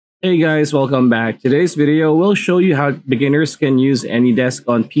Hey guys, welcome back. Today's video will show you how beginners can use Anydesk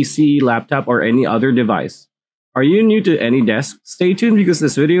on PC, laptop, or any other device. Are you new to Anydesk? Stay tuned because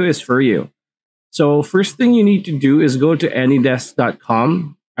this video is for you. So first thing you need to do is go to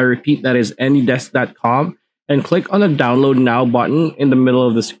anydesk.com. I repeat, that is anydesk.com, and click on the download now button in the middle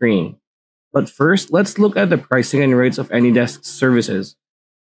of the screen. But first, let's look at the pricing and rates of Anydesk services.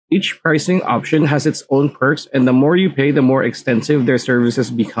 Each pricing option has its own perks, and the more you pay, the more extensive their services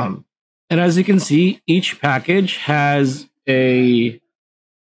become. And as you can see, each package has a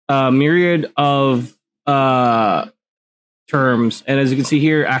myriad of terms. And as you can see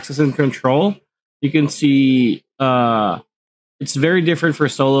here, access and control, you can see it's very different for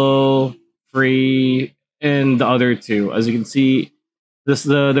solo, free, and the other two. As you can see,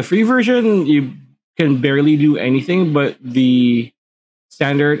 the free version, you can barely do anything, but the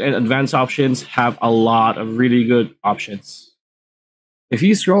standard and advanced options have a lot of really good options. If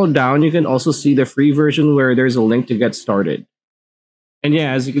you scroll down, you can also see the free version where there's a link to get started. And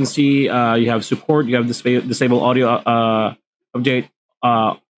yeah, as you can see, you have support, you have disable audio update,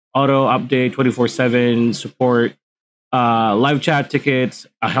 auto update 24/7 support, live chat tickets,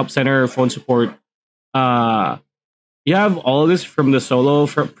 help center, phone support. You have all of this from the solo,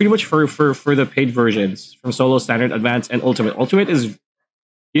 for pretty much for the paid versions, from solo, standard, advanced, and ultimate. Ultimate is,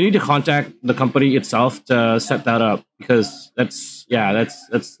 you need to contact the company itself to set that up, because that's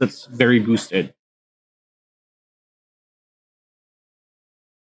very boosted.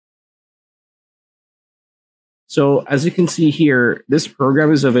 So as you can see here, this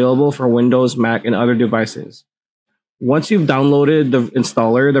program is available for Windows, Mac, and other devices. Once you've downloaded the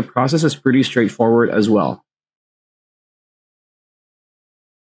installer, the process is pretty straightforward as well.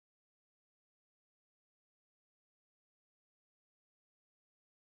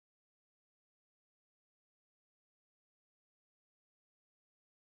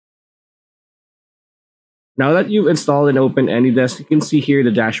 Now that you've installed and opened Anydesk, you can see here the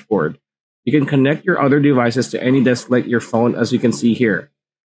dashboard. You can connect your other devices to Anydesk like your phone, as you can see here.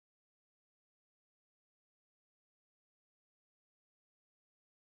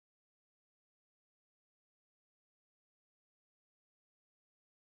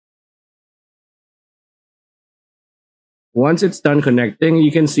 Once it's done connecting,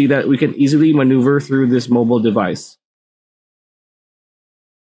 you can see that we can easily maneuver through this mobile device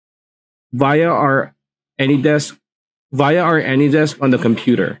via our Anydesk on the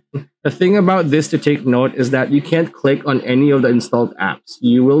computer. The thing about this to take note is that you can't click on any of the installed apps.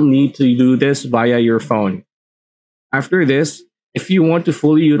 You will need to do this via your phone. After this, if you want to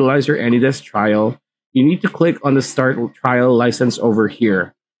fully utilize your Anydesk trial, you need to click on the Start Trial License over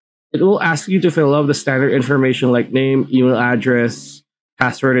here. It will ask you to fill out the standard information like name, email address,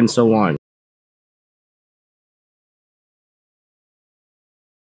 password, and so on.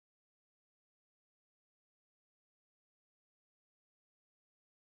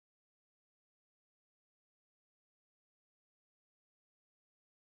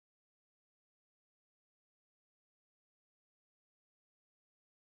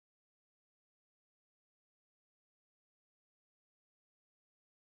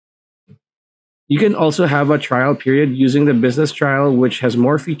 You can also have a trial period using the business trial, which has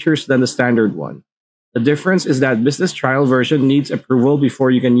more features than the standard one. The difference is that business trial version needs approval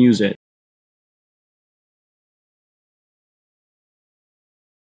before you can use it.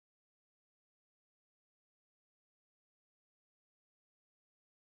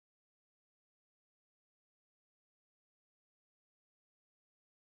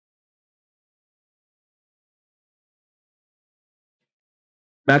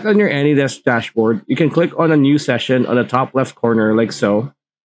 Back on your Anydesk dashboard, you can click on a new session on the top left corner like so.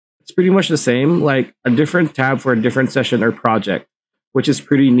 It's pretty much the same, like a different tab for a different session or project, which is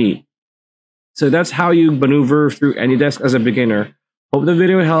pretty neat. So that's how you maneuver through Anydesk as a beginner. Hope the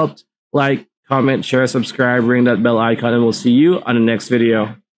video helped. Like, comment, share, subscribe, ring that bell icon, and we'll see you on the next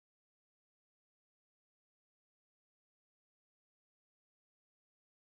video.